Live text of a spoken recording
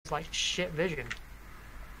It's like shit vision.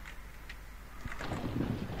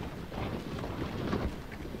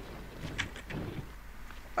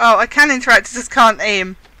 Oh, I can interact, I just can't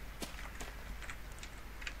aim.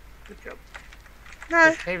 Good job. No.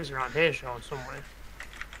 There's caves around here, Sean, somewhere.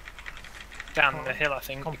 Down the hill, I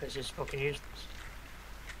think. Compass is fucking useless.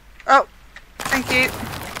 Oh, thank you.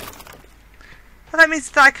 Well, that means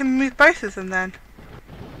that I can move both of them then.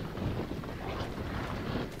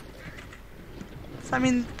 Does that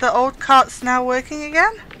mean the old cart's now working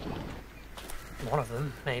again? One of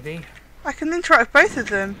them, maybe. I can interact with both of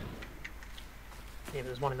them. Yeah, but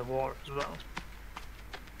there's one in the water as well.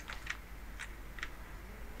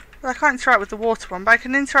 Well, I can't interact with the water one, but I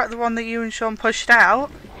can interact with the one that you and Sean pushed out.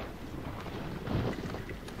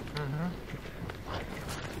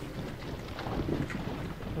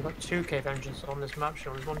 We've got two cave entrances on this map,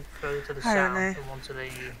 Sean. There's one further to the I don't south know. and one to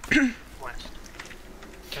the west.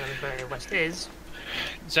 So where the west is.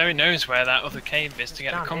 Zoe knows where that other cave is to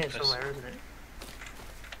get the Down here compass. somewhere, isn't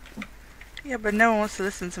it? Yeah, but no one wants to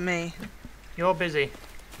listen to me. You're busy.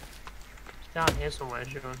 It's down here somewhere,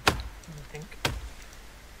 Sean. I think.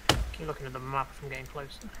 Keep looking at the map if I'm getting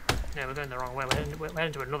closer. No, we're going the wrong way. We're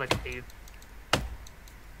heading to another cave.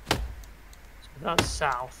 So that's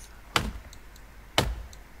south.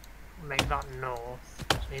 Make that north.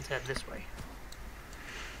 So we need to head this way.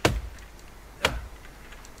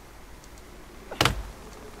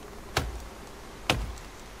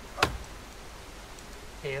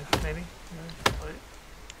 Here, maybe? No, got it.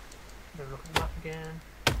 Then look at the map again.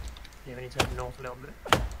 Yeah, we need to head north a little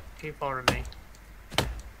bit. Keep following me.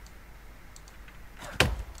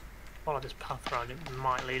 Follow this path around, it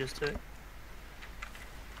might lead us to it.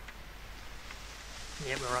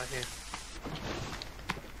 Yep, we're right here.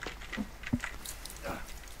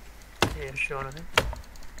 Yeah, Sean, I think.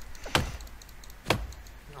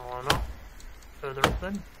 No, or not. Further up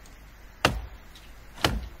then.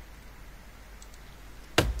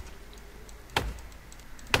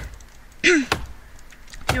 Do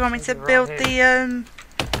you want me to Right build here. the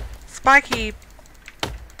spiky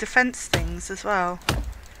defense things as well?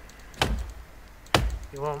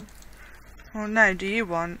 You want? Well, no, do you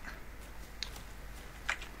want?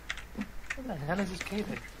 What the hell is this cave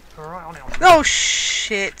in? We're right on it. Oh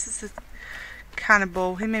shit, it's a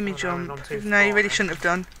cannibal. He made me Oh, no, jump. we've gone too No, you far really then. shouldn't have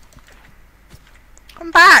done.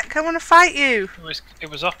 Come back, I want to fight you. It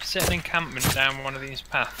was opposite an encampment down one of these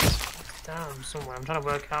paths. Down somewhere. I'm trying to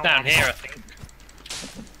work out. Down here, I think.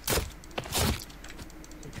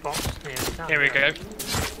 Box. Yeah, down Here we go.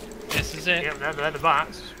 This is it. Yep, they're the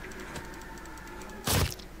bats.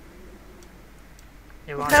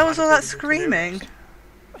 Yeah, What right, the hell was right, all that to do screaming?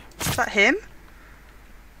 this. Is that him?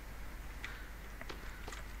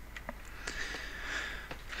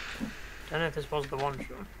 Don't know if this was the one,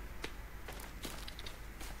 Sean.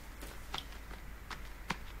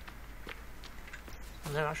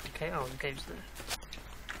 No actual cave. Oh, the cave's there.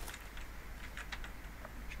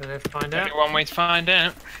 Should we go find out? Only one way to find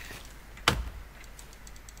out.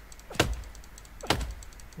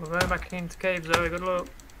 We're going back into caves, Zoe. Good luck.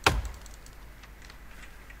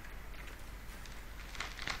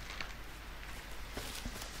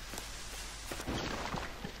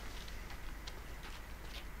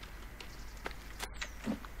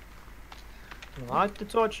 Light the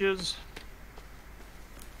torches.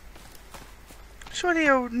 Surely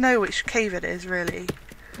you'll know which cave it is, really.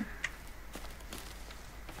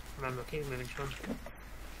 Remember, keep moving, Sean.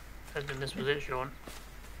 Said then this was it, Sean.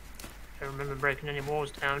 Don't remember breaking any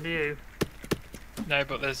walls down, do you? No,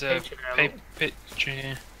 but there's a Picture there, look. picture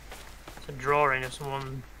here. It's a drawing of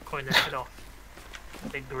someone cutting their head off.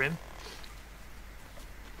 Big grim.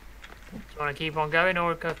 Do you want to keep on going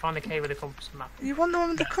or go find the cave with the compass and map? You want the one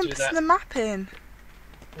with the Let's do compass that. and the map in?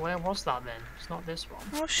 Where was that then? It's not this one.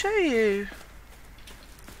 I'll show you.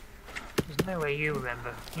 There's no way you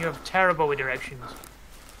remember. You're terrible with directions.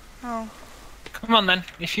 Oh. Come on then.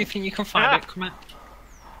 If you think you can find Ah. it, come on.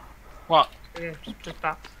 What? Yeah, just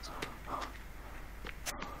that.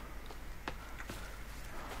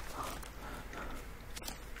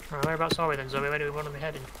 Right, whereabouts are we then, Zoe? Where do we want to be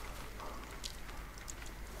heading?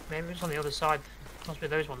 Maybe it's on the other side. Must be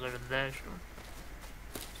those ones over there, sure.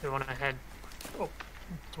 So we want to head up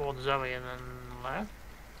towards Zoe and then left.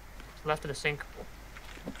 Left of the sinkhole.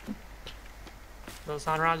 Does that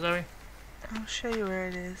sound right, Zoe? I'll show you where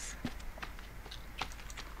it is.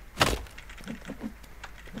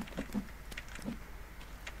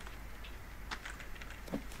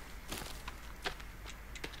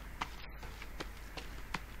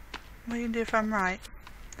 What are you gonna do if I'm right?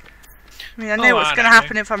 I mean, I know Oh, what's I gonna don't know.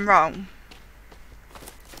 happen if I'm wrong.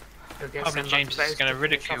 You'll get Probably sent back James to base is going to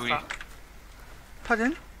finish ridicule off you. that.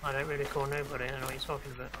 Pardon? I don't really call nobody, I don't know what you're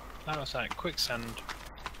talking about. That was like quicksand.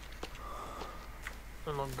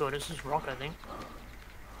 Doesn't look good, it's just rock, I think.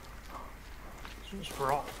 It's just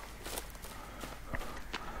rock.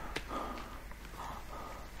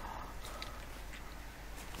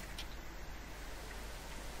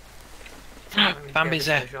 Bambi's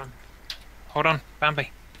there. Hold on,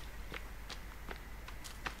 Bambi.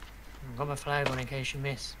 I've got my flag on in case you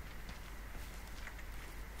miss.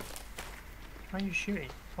 Why are you shooting?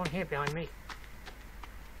 One here behind me.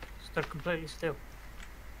 Stood completely still.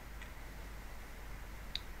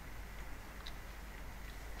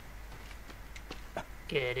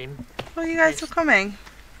 Get him. Well, you guys Yes. are coming.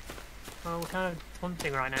 Well, we're kind of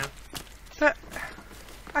hunting right now. But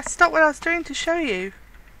I stopped what I was doing to show you.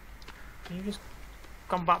 You've just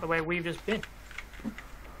gone back the way we've just been.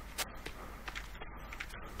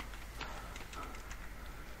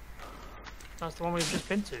 That's the one we've just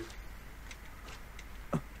been to.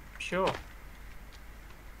 Sure.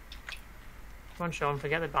 Come on, Sean,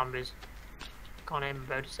 forget the Bambis. Can't aim a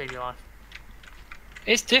bow to save your life.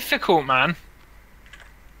 It's difficult, man.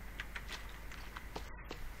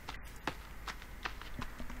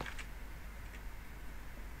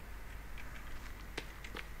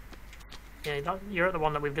 Yeah, you're at the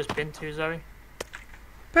one that we've just been to, Zoe.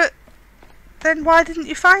 But then why didn't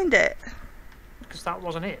you find it? Because that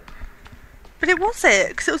wasn't it. But it was it,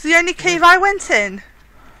 because it was the only cave I went in.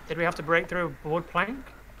 Did we have to break through a wood plank?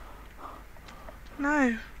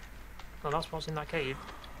 No. Well, that's what's in that cave.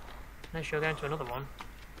 Unless you're going to another one.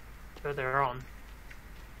 Further on.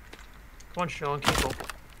 Come on, Sean, keep up.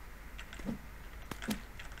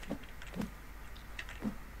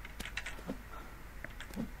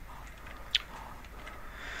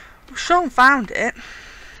 Well, Sean found it.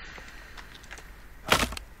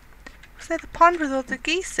 Was there the pond with all the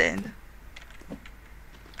geese in?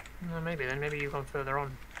 Well, maybe then. Maybe you've gone further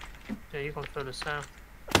on. Yeah, you've gone further south.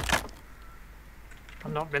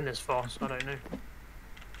 I've not been this far, so I don't know.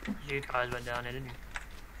 You guys went down here, didn't you?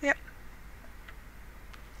 Yep.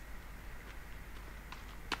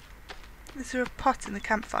 Is there a pot in the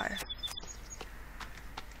campfire?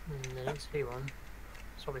 I didn't see one.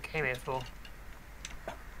 That's what we came here for.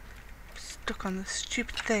 Stuck on the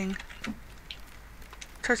stupid thing.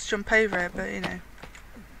 Tried to jump over it, but you know.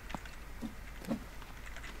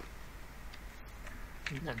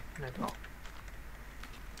 No, no pot.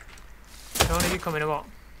 Sean, are you coming or what?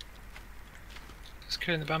 Just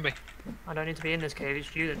killing the Bambi. I don't need to be in this cave,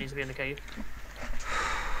 it's you that needs to be in the cave.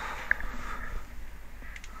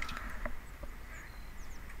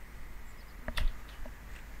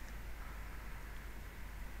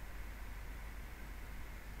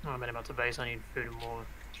 Oh, I'm heading back to base, I need food and water.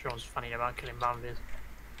 Sean's funny about killing Bambis.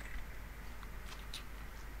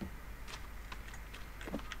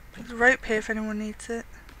 There's a rope here if anyone needs it.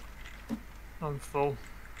 I'm full.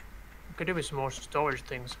 I could do with some more storage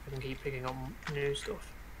things so we can keep picking up new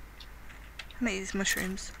stuff. I need these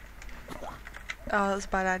mushrooms. Oh, that was a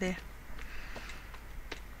bad idea.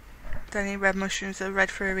 Don't need red mushrooms, they're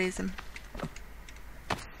red for a reason.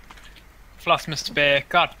 I've lost my spear.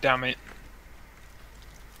 God damn it.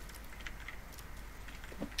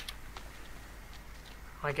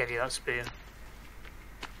 I gave you that spear.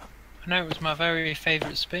 I know it was my very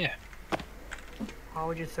favourite spear. Why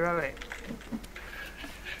would you throw it?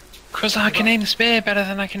 Because I can aim the spear better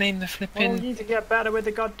than I can aim the Well, flipping... you need to get better with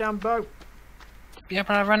the goddamn bow. Yeah,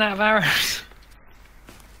 but I ran out of arrows.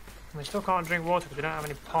 We still can't drink water because we don't have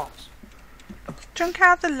any pots. Drink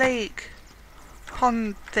out of the lake.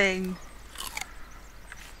 Pond thing.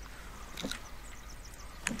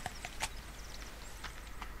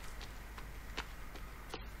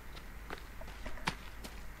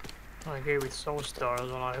 I agree with Soul Star as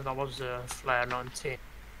well. I hope that was a flare, not a tin.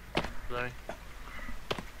 So,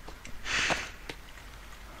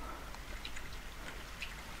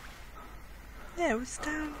 Yeah, it was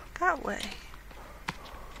down that way.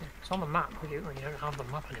 it's on the map, but you don't have the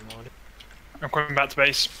map anymore. I'm coming back to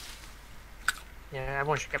base. Yeah,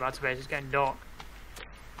 everyone should get back to base. It's getting dark.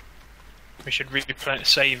 We should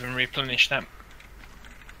save and replenish that.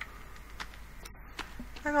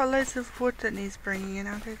 I got loads of wood that needs bringing in.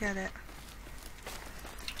 I'll go get it.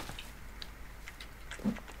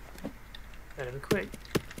 Better be quick.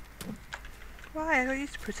 Why? I got you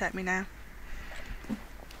to protect me now.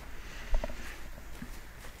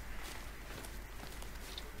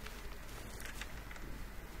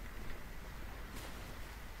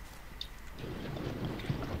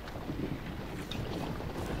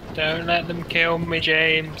 Don't let them kill me,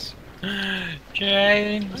 James. I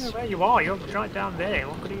James. don't know where you are. You're right down there.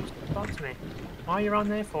 What could you talk to me? Why are you around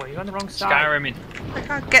there for? You're on the wrong side. Skyriming. I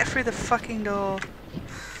can't get through the fucking door.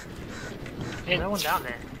 No one down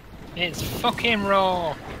there. It's fucking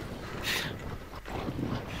raw.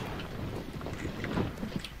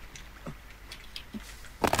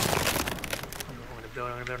 I'm gonna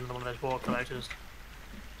build another one of those water collectors.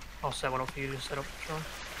 I'll set one up for you to set up, Sean.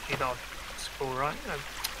 You got a school, right?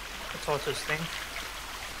 A tortoise thing.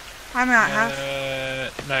 I might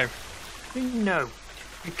have. No. No.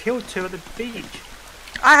 You killed 2 at the beach.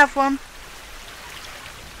 I have one.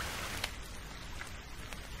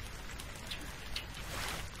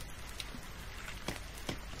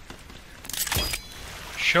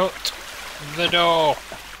 Shut the door.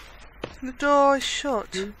 The door is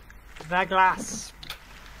shut. The glass.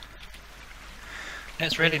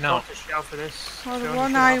 It's really not. To shell for this. Well, the Sean,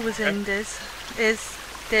 one you I have- was in is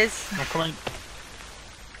Diz. I'm coming.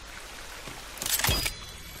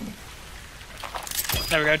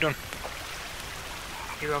 There we go, done.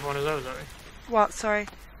 You have one of those, don't you? What? Sorry.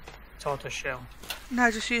 Tortoise shell. No,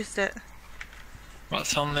 I just used it.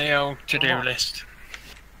 What's on the old to-do What? list?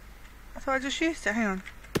 I thought I just used it. Hang on.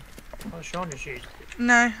 Well, Sean just used it.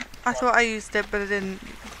 No, I thought I used it, but I didn't.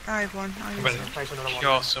 I have one. I, used Well, it. Place another one.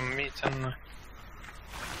 Cure some meat and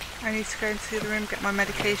I need to go into the other room, get my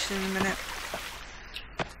medication in a minute.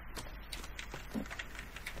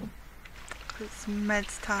 It's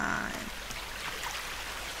meds time.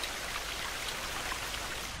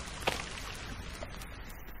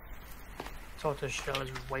 Tortoise shell is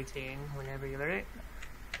waiting whenever you're ready.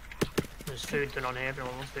 There's food done on here,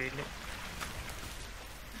 everyone wants food in it.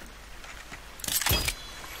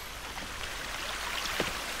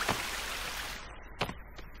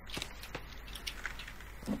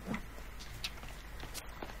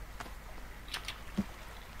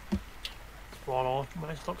 Voila,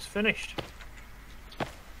 my stock's finished.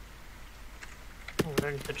 We're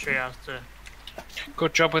going to the treehouse to...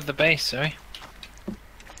 good job with the base, eh?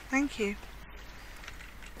 Thank you.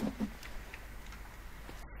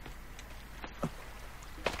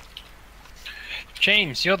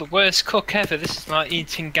 James, you're the worst cook ever. This is like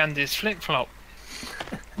eating Gandhi's flip-flop.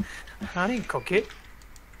 I didn't cook it.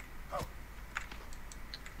 Oh,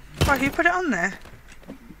 who put it on there?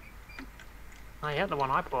 I had the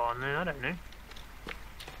one I put on there, I don't know.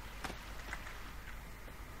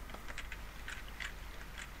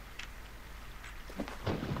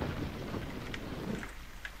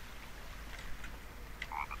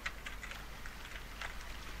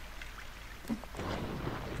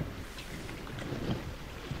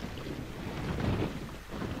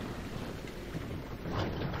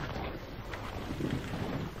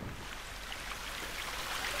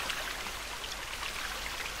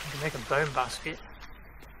 I can make a bone basket.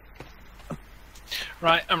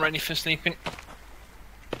 Right, I'm ready for sleeping.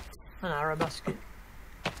 An arrow basket.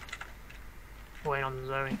 Waiting on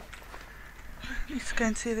Zoe. I need to go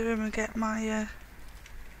into the room and get my.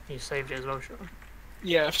 You saved it as well, sure.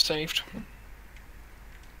 Yeah, I've saved.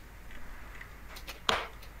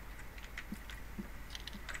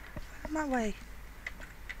 My way.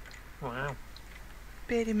 Wow.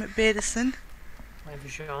 Beardy McBeardison. Wait for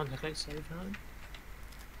Sean to click save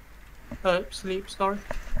now. Sleep, sorry.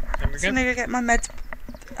 There we So I'm go. gonna go get my meds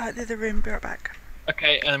out the other room. Be right back.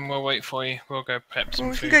 Okay, and we'll wait for you. We'll go prep some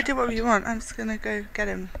Well, we can food. go do whatever you want. I'm just gonna go get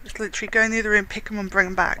him. Just literally go in the other room, pick him, and bring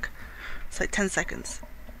him back. It's like 10 seconds.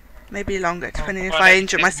 Maybe longer, depending if Well, I let's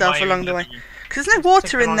injure get myself mine along the way. ready. Because there's no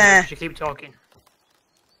water in there. You keep talking.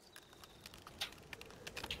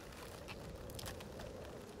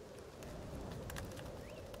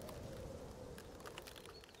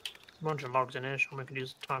 A bunch of logs in here, so we can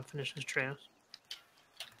use the time to finish this treehouse.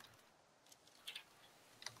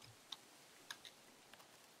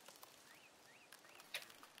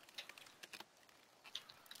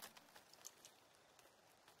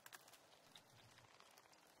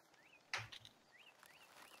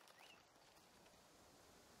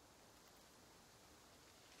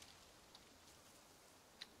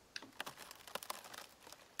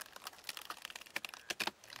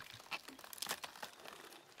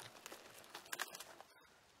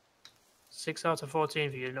 Six out of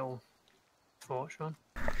 14 for your little fort, Sean.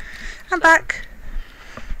 I'm back.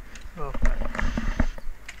 Oh,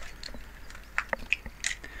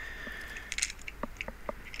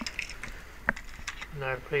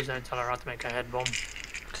 no, please don't tell her how to make a head bomb.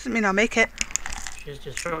 Doesn't mean I'll make it. She's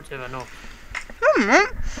destructive enough.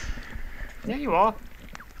 Hmm. Yeah, you are.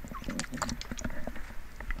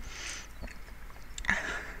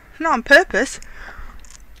 Not on purpose.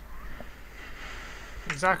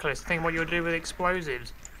 Exactly, it's the thing what you'll do with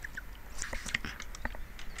explosives.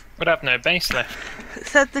 Would have no base left. It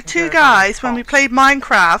said the two Okay, guys when we box. played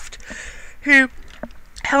Minecraft who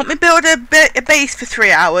helped me build a base for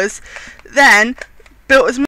 3 hours, then built as